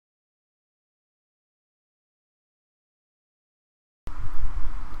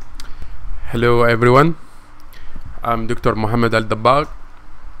Hello everyone, I'm Dr. Mohammed Al-Dabagh.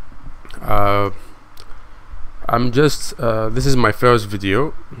 This is my first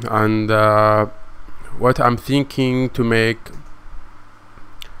video, and what I'm thinking to make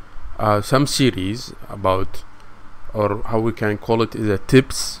some series about, or how we can call it, is a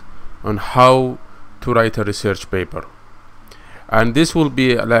tips on how to write a research paper. And this will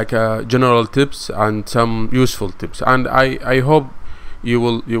be like general tips and some useful tips, and I hope you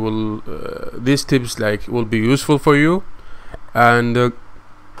will these tips will be useful for you, and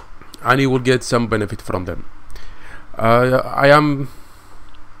you will get some benefit from them. I am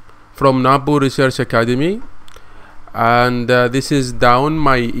from Nabu Research Academy, and this is down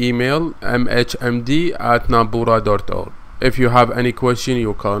my email mhmd@nabura.org. If you have any question,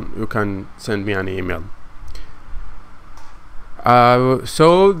 you can send me an email.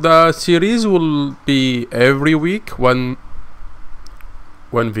 So the series will be every week one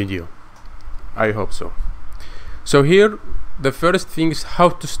video. I hope so. So here the first thing is how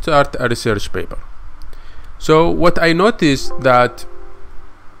to start a research paper. So what I noticed that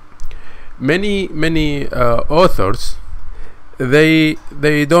many authors, they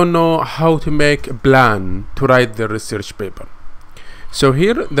don't know how to make a plan to write the research paper. So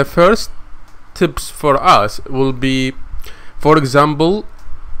here the first tips for us will be, for example,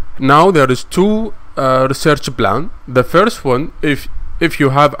 now there is two research plan. The first one, if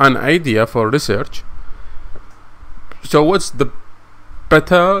you have an idea for research, so what's the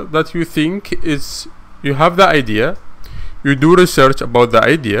better that you think is, you have the idea, you do research about the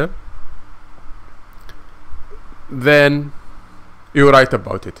idea, then you write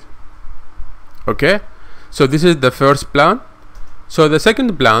about it. Okay, so this is the first plan. So the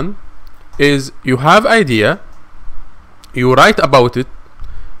second plan is, you have idea, you write about it,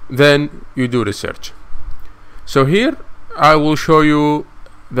 then you do research. So here I will show you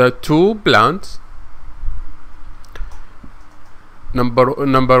the two plans. Number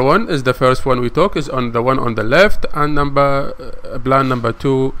one is the first one we talk, is on the one on the left, and plan number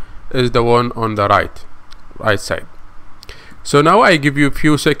two is the one on the right side. So now I give you a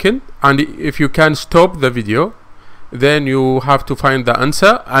few seconds, and if you can stop the video, then you have to find the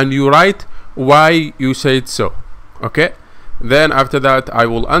answer and you write why you said so. Okay, then after that I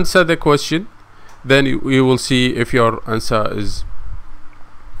will answer the question, then you will see if your answer is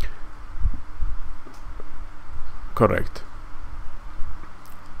correct.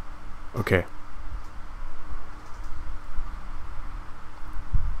 Okay,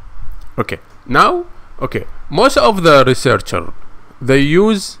 now most of the researcher, they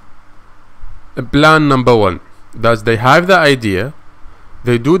use plan number one. Thus they have the idea,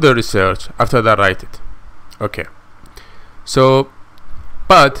 they do the research, after they write it. Okay, so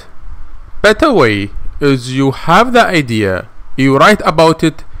but better way is, you have the idea, you write about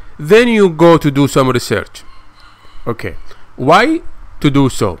it, then you go to do some research. Okay, why to do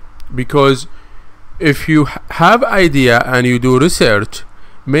so? Because if you have idea and you do research,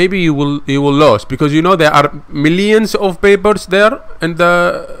 maybe you will lose, because you know there are millions of papers there in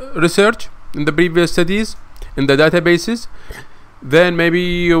the research, in the previous studies, in the databases. Then maybe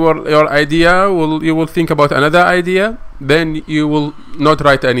your idea you will think about another idea, then you will not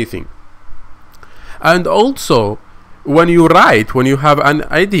write anything. And also when you have an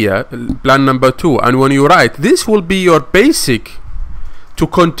idea, plan number two, and when you write, this will be your basic to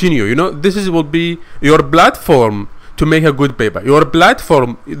continue. You know, will be your platform to make a good paper, your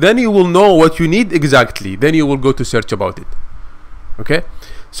platform. Then you will know what you need exactly, then you will go to search about it. Okay,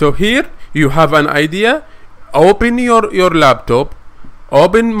 so here you have an idea, open your laptop,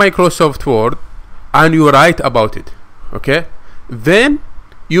 open Microsoft Word, and you write about it. Okay, then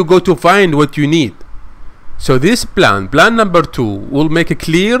you go to find what you need. So this plan number two, will make a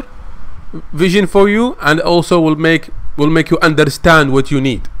clear vision for you, and also will make you understand what you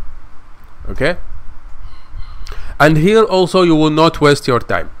need. Okay, and here also you will not waste your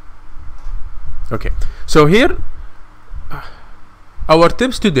time. Okay, so here our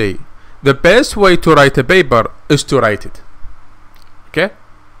tips today. The best way to write a paper is to write it. Okay,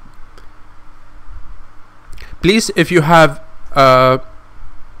 please, if you have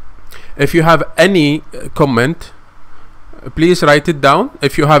any comment, please write it down.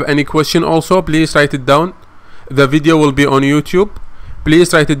 If you have any question also, please write it down. The video will be on YouTube.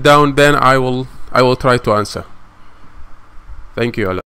 Please write it down, then I will try to answer. Thank you.